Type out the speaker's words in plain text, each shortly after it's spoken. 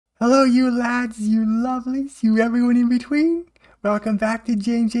Hello, you lads, you lovelies, you everyone in between. Welcome back to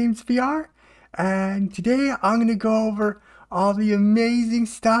JameJame's VR. And today I'm going to go over all the amazing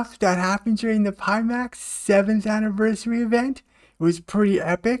stuff that happened during the Pimax 7th anniversary event. It was pretty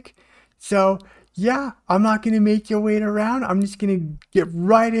epic. So, yeah, I'm not going to make you wait around. I'm just going to get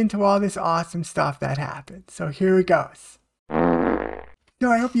right into all this awesome stuff that happened. So, here it goes. So,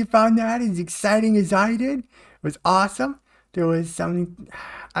 I hope you found that as exciting as I did. It was awesome. There was something,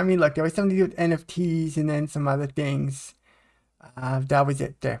 look, there was something to do with NFTs and then some other things. That was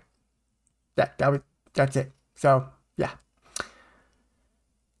it there. That's it. So, yeah.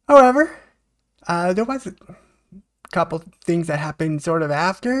 However, there was a couple things that happened sort of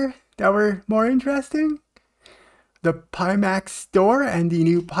after that were more interesting. The Pimax store and the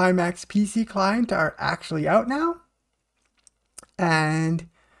new Pimax PC client are actually out now. And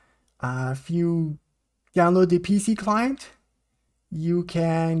if you download the PC client, you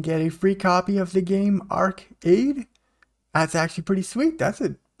can get a free copy of the game Arcade. That's actually pretty sweet. That's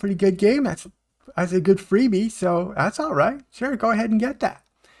a pretty good game. That's a good freebie, so that's all right. Sure, go ahead and get that.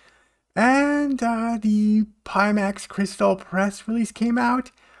 And the Pimax Crystal press release came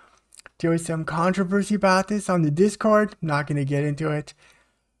out. There was some controversy about this on the Discord. I'm not going to get into it.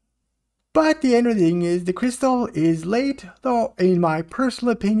 But the end of the thing is the Crystal is late, though in my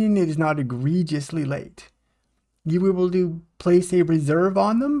personal opinion, it is not egregiously late. You will be able to place a reserve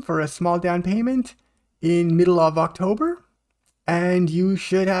on them for a small down payment in middle of October, and you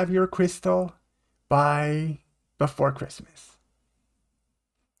should have your Crystal before Christmas.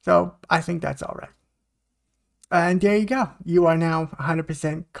 So I think that's all right. And there you go. You are now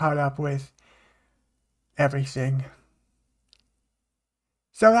 100% caught up with everything.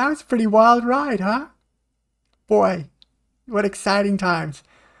 So that was a pretty wild ride, huh? Boy, what exciting times.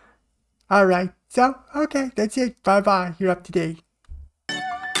 All right. So, okay, that's it. Bye-bye. You're up to date.